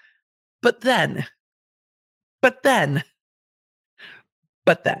wounds. But then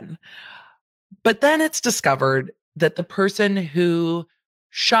it's discovered that the person who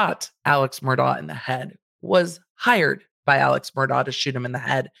shot Alex Murdaugh in the head was hired by Alex Murdaugh to shoot him in the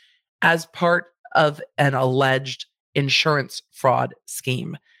head as part of an alleged insurance fraud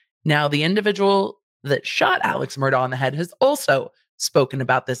scheme. Now, the individual that shot Alex Murdaugh in the head has also spoken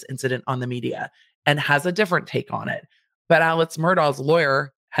about this incident on the media and has a different take on it. But Alex Murdaugh's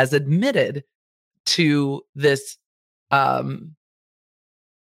lawyer has admitted to this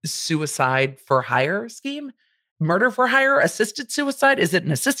suicide for hire scheme, murder for hire, assisted suicide. Is it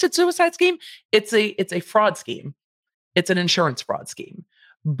an assisted suicide scheme? It's a fraud scheme. It's an insurance fraud scheme.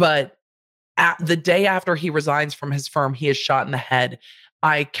 But the day after he resigns from his firm, he is shot in the head.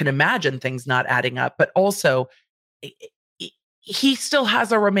 I can imagine things not adding up, but also he still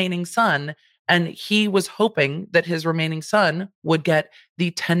has a remaining son, and he was hoping that his remaining son would get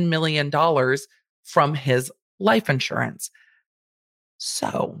the $10 million from his life insurance.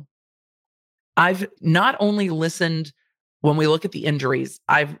 So I've not only listened when we look at the injuries,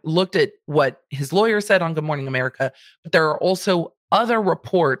 I've looked at what his lawyer said on Good Morning America, but there are also other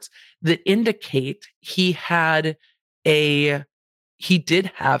reports that indicate he did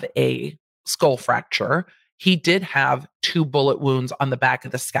have a skull fracture. He did have 2 bullet wounds on the back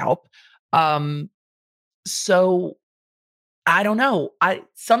of the scalp. So I don't know.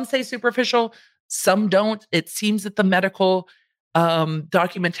 Some say superficial, some don't. It seems that the medical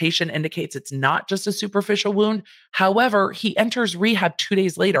documentation indicates it's not just a superficial wound. However, he enters rehab 2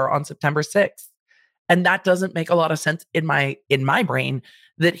 days later on September 6th. And that doesn't make a lot of sense in my brain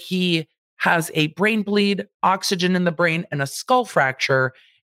that he has a brain bleed, oxygen in the brain, and a skull fracture,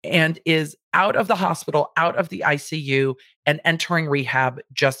 and is out of the hospital, out of the ICU, and entering rehab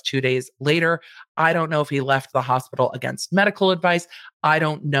just 2 days later. I don't know if he left the hospital against medical advice. I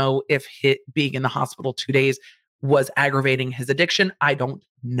don't know if being in the hospital 2 days was aggravating his addiction. I don't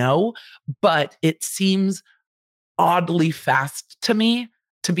know, but it seems oddly fast to me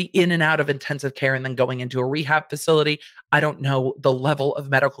to be in and out of intensive care and then going into a rehab facility. I don't know the level of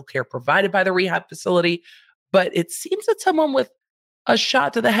medical care provided by the rehab facility, but it seems that someone with a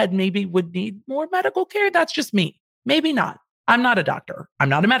shot to the head maybe would need more medical care. That's just me. Maybe not. I'm not a doctor. I'm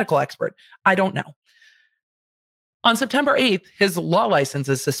not a medical expert. I don't know. On September 8th, his law license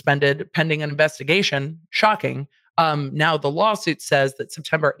is suspended pending an investigation. Shocking. Now, the lawsuit says that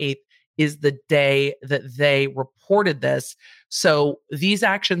September 8th is the day that they reported this. So these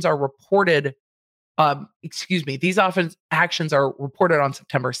actions are reported, these actions are reported on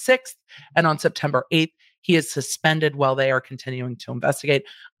September 6th, and on September 8th, he is suspended while they are continuing to investigate.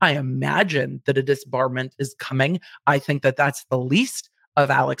 I imagine that a disbarment is coming. I think that that's the least of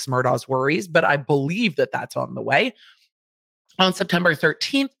Alex Murdaugh's worries, but I believe that that's on the way. On September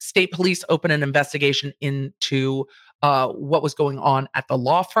 13th, state police opened an investigation into what was going on at the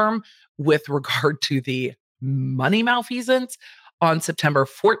law firm with regard to the money malfeasance. On September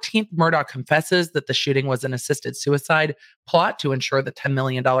 14th, Murdaugh confesses that the shooting was an assisted suicide plot to ensure the $10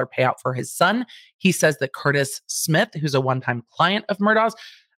 million payout for his son. He says that Curtis Smith, who's a one-time client of Murdaugh's,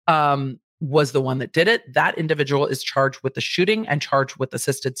 was the one that did it. That individual is charged with the shooting and charged with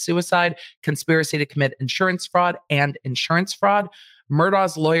assisted suicide, conspiracy to commit insurance fraud, and insurance fraud.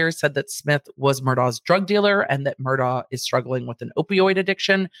 Murdaugh's lawyer said that Smith was Murdaugh's drug dealer and that Murdaugh is struggling with an opioid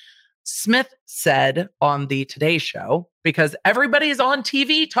addiction. Smith said on the Today Show, because everybody's on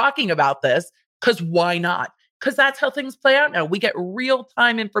TV talking about this, because why not? Because that's how things play out now. We get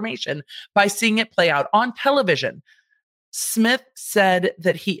real-time information by seeing it play out on television. Smith said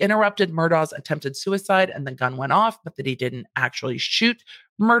that he interrupted Murdaugh's attempted suicide and the gun went off, but that he didn't actually shoot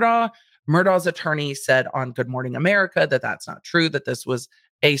Murdaugh. Murdaugh's attorney said on Good Morning America that that's not true, that this was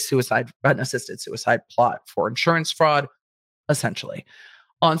an assisted suicide plot for insurance fraud, essentially.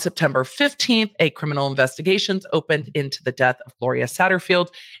 On September 15th, a criminal investigation opened into the death of Gloria Satterfield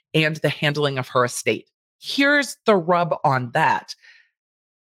and the handling of her estate. Here's the rub on that.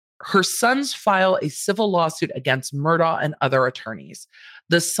 Her sons file a civil lawsuit against Murdaugh and other attorneys.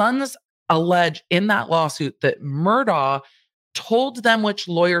 The sons allege in that lawsuit that Murdaugh told them which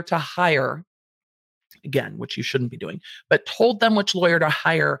lawyer to hire, again, which you shouldn't be doing, but told them which lawyer to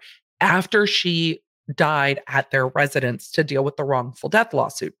hire after she died at their residence to deal with the wrongful death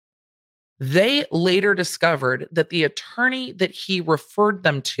lawsuit. They later discovered that the attorney that he referred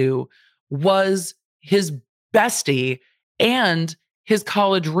them to was his bestie and his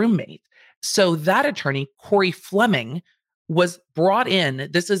college roommate. So that attorney, Corey Fleming, was brought in.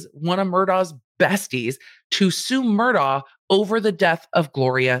 This is one of Murdaugh's besties to sue Murdaugh over the death of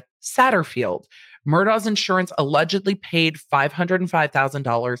Gloria Satterfield. Murdaugh's insurance allegedly paid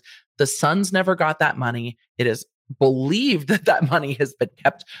 $505,000. The sons never got that money. It is believed that that money has been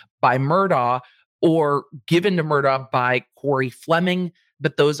kept by Murdaugh or given to Murdaugh by Corey Fleming,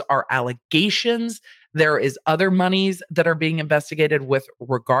 but those are allegations. There is other monies that are being investigated with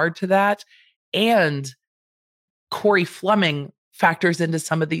regard to that. And Corey Fleming factors into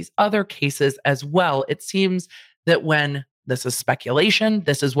some of these other cases as well. It seems that when this is speculation,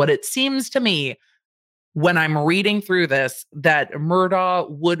 this is what it seems to me when I'm reading through this, that Murdaugh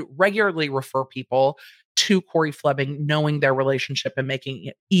would regularly refer people to Corey Fleming, knowing their relationship and making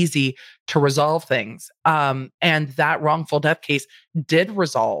it easy to resolve things. And that wrongful death case did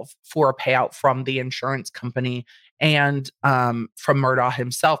resolve for a payout from the insurance company and from Murdaugh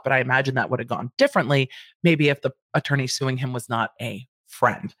himself. But I imagine that would have gone differently, maybe if the attorney suing him was not a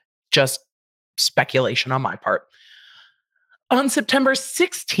friend. Just speculation on my part. On September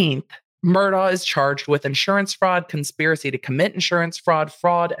 16th, Murdaugh is charged with insurance fraud, conspiracy to commit insurance fraud,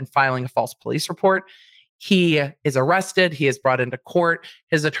 and filing a false police report. He is arrested. He is brought into court.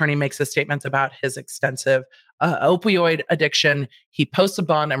 His attorney makes a statement about his extensive opioid addiction. He posts a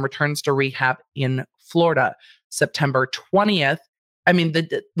bond and returns to rehab in Florida. September 20th. I mean,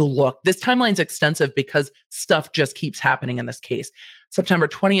 look, this timeline's extensive because stuff just keeps happening in this case. September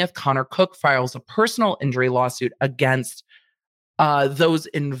 20th, Connor Cook files a personal injury lawsuit against those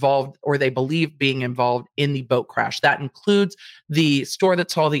involved or they believe being involved in the boat crash. That includes the store that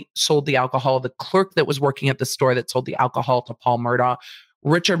sold the alcohol, the clerk that was working at the store that sold the alcohol to Paul Murdaugh,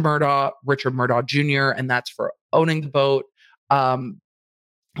 Richard Murdaugh Jr., and that's for owning the boat,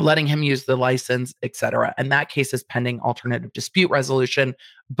 letting him use the license, etc. And that case is pending alternative dispute resolution.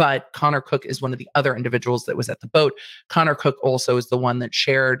 But Connor Cook is one of the other individuals that was at the boat. Connor Cook also is the one that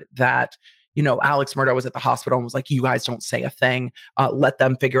shared that Alex Murdaugh was at the hospital and was like, you guys don't say a thing. Let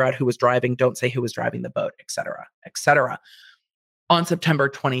them figure out who was driving. Don't say who was driving the boat, et cetera, et cetera. On September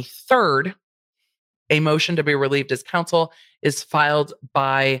 23rd, a motion to be relieved as counsel is filed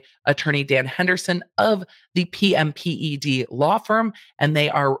by attorney Dan Henderson of the PMPED law firm, and they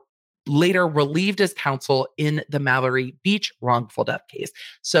are later relieved as counsel in the Mallory Beach wrongful death case.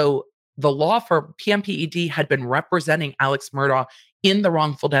 So the law firm PMPED had been representing Alex Murdaugh in the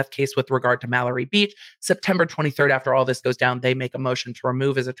wrongful death case with regard to Mallory Beach. September 23rd, after all this goes down, they make a motion to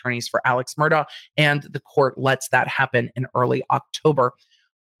remove as attorneys for Alex Murdaugh, and the court lets that happen in early October.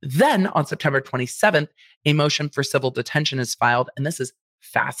 Then on September 27th, a motion for civil detention is filed, and this is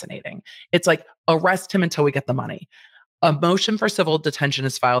fascinating. It's like, arrest him until we get the money. A motion for civil detention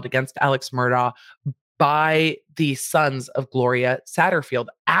is filed against Alex Murdaugh by the sons of Gloria Satterfield,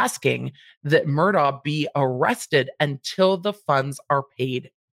 asking that Murdaugh be arrested until the funds are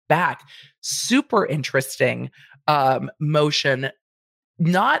paid back. Super interesting motion.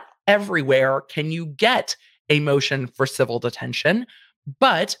 Not everywhere can you get a motion for civil detention,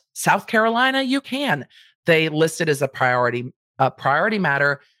 but South Carolina, you can. They list it as a priority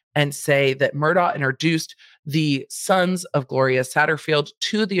matter and say that Murdaugh introduced the sons of Gloria Satterfield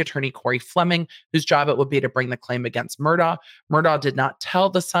to the attorney Corey Fleming, whose job it would be to bring the claim against Murdaugh. Murdaugh did not tell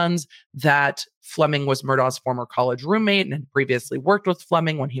the sons that Fleming was Murdaugh's former college roommate and had previously worked with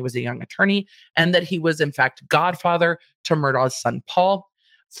Fleming when he was a young attorney, and that he was, in fact, godfather to Murdaugh's son, Paul.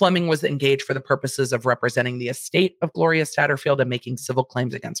 Fleming was engaged for the purposes of representing the estate of Gloria Satterfield and making civil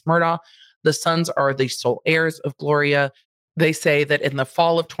claims against Murdaugh. The sons are the sole heirs of Gloria. They say that in the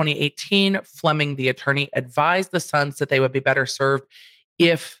fall of 2018, Fleming, the attorney, advised the sons that they would be better served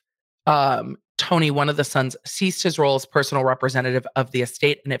if Tony, one of the sons, ceased his role as personal representative of the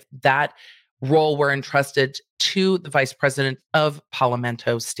estate, and if that role were entrusted to the vice president of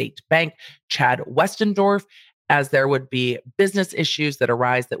Parlamento State Bank, Chad Westendorf, as there would be business issues that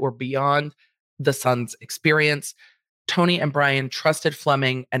arise that were beyond the son's experience. Tony and Brian trusted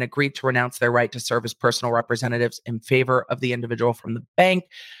Fleming and agreed to renounce their right to serve as personal representatives in favor of the individual from the bank.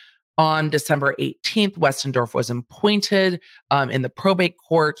 On December 18th, Westendorf was appointed in the probate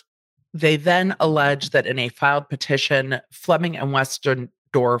court. They then alleged that in a filed petition, Fleming and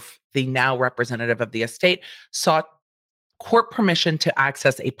Westendorf, the now representative of the estate, sought court permission to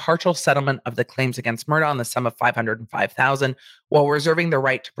access a partial settlement of the claims against Murdaugh in the sum of $505,000, while reserving the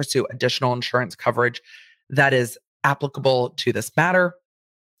right to pursue additional insurance coverage that is applicable to this matter.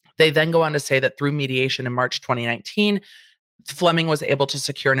 They then go on to say that through mediation in March 2019, Fleming was able to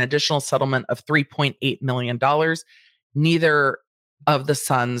secure an additional settlement of $3.8 million. Neither of the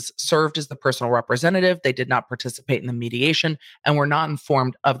sons served as the personal representative. They did not participate in the mediation and were not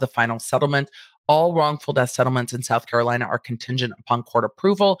informed of the final settlement. All wrongful death settlements in South Carolina are contingent upon court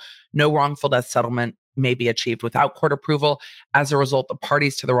approval. No wrongful death settlement may be achieved without court approval. As a result, the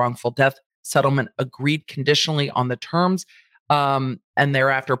parties to the wrongful death settlement agreed conditionally on the terms, and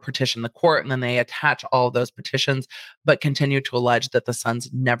thereafter petitioned the court, and then they attach all of those petitions, but continue to allege that the sons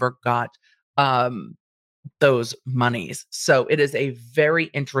never got those monies. So it is a very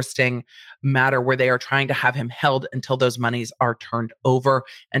interesting matter where they are trying to have him held until those monies are turned over,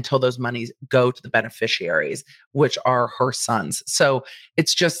 until those monies go to the beneficiaries, which are her sons. So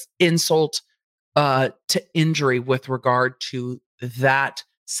it's just insult to injury with regard to that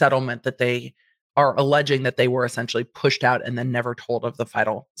settlement, that they are alleging that they were essentially pushed out and then never told of the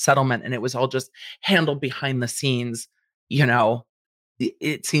final settlement. And it was all just handled behind the scenes.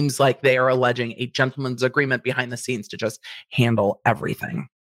 It seems like they are alleging a gentleman's agreement behind the scenes to just handle everything.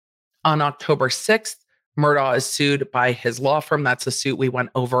 On October 6th, Murdaugh is sued by his law firm. That's a suit we went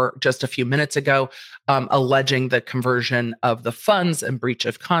over just a few minutes ago, alleging the conversion of the funds and breach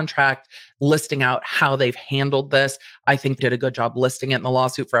of contract, listing out how they've handled this. I think did a good job listing it in the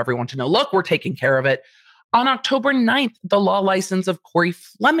lawsuit for everyone to know, look, we're taking care of it. On October 9th, the law license of Corey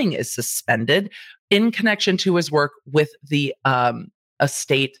Fleming is suspended in connection to his work with the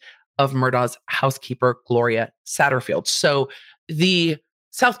estate of Murdaugh's housekeeper, Gloria Satterfield. So the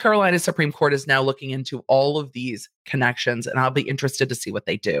South Carolina Supreme Court is now looking into all of these connections, and I'll be interested to see what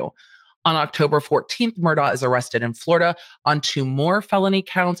they do. On October 14th, Murdaugh is arrested in Florida on 2 more felony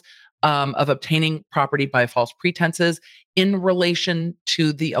counts of obtaining property by false pretenses in relation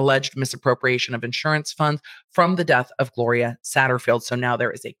to the alleged misappropriation of insurance funds from the death of Gloria Satterfield. So now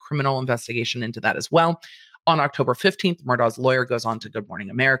there is a criminal investigation into that as well. On October 15th, Murdaugh's lawyer goes on to Good Morning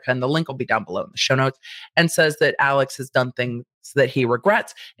America, and the link will be down below in the show notes, and says that Alex has done things that he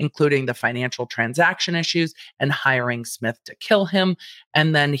regrets, including the financial transaction issues and hiring Smith to kill him.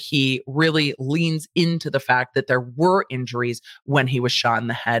 And then he really leans into the fact that there were injuries when he was shot in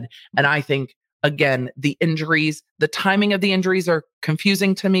the head. And I think, again, the injuries, the timing of the injuries are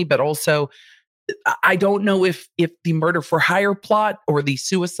confusing to me, but also I don't know if the murder for hire plot or the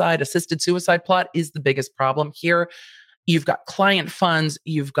assisted suicide plot is the biggest problem here. You've got client funds,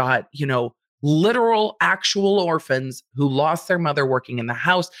 you've got, literal actual orphans who lost their mother working in the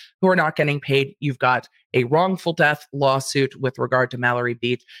house who are not getting paid. You've got a wrongful death lawsuit with regard to Mallory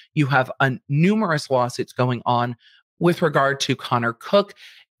Beach. You have numerous lawsuits going on with regard to Connor Cook.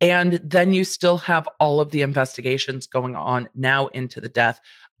 And then you still have all of the investigations going on now into the death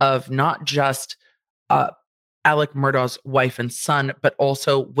of not just Alex Murdaugh's wife and son, but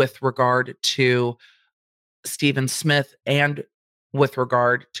also with regard to Stephen Smith and with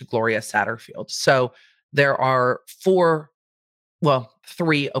regard to Gloria Satterfield. So there are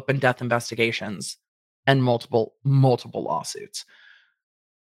 3 open death investigations and multiple lawsuits.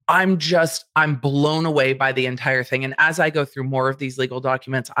 I'm blown away by the entire thing. And as I go through more of these legal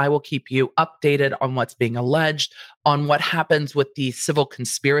documents, I will keep you updated on what's being alleged, on what happens with the civil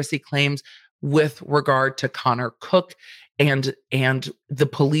conspiracy claims with regard to Connor Cook and the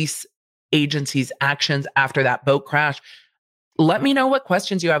police agency's actions after that boat crash. Let me know what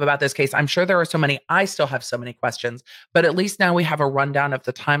questions you have about this case. I'm sure there are so many. I still have so many questions, but at least now we have a rundown of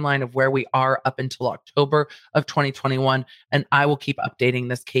the timeline of where we are up until October of 2021. And I will keep updating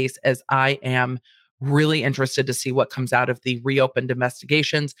this case as I am really interested to see what comes out of the reopened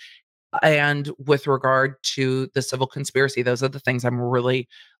investigations. And with regard to the civil conspiracy, those are the things I'm really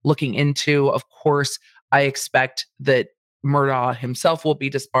looking into. Of course, I expect that Murdaugh himself will be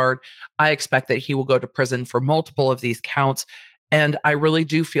disbarred. I expect that he will go to prison for multiple of these counts. And I really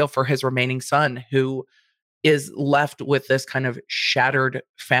do feel for his remaining son, who is left with this kind of shattered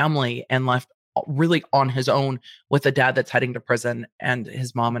family and left really on his own with a dad that's heading to prison and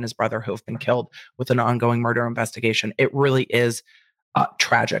his mom and his brother who have been killed with an ongoing murder investigation. It really is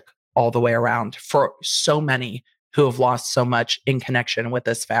tragic all the way around for so many who have lost so much in connection with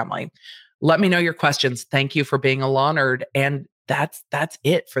this family. Let me know your questions. Thank you for being a law nerd. And that's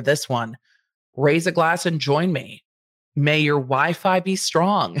it for this one. Raise a glass and join me. May your Wi-Fi be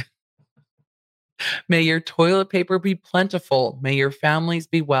strong. May your toilet paper be plentiful. May your families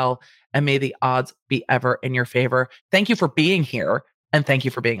be well. And may the odds be ever in your favor. Thank you for being here. And thank you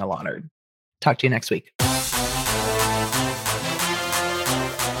for being a law nerd. Talk to you next week.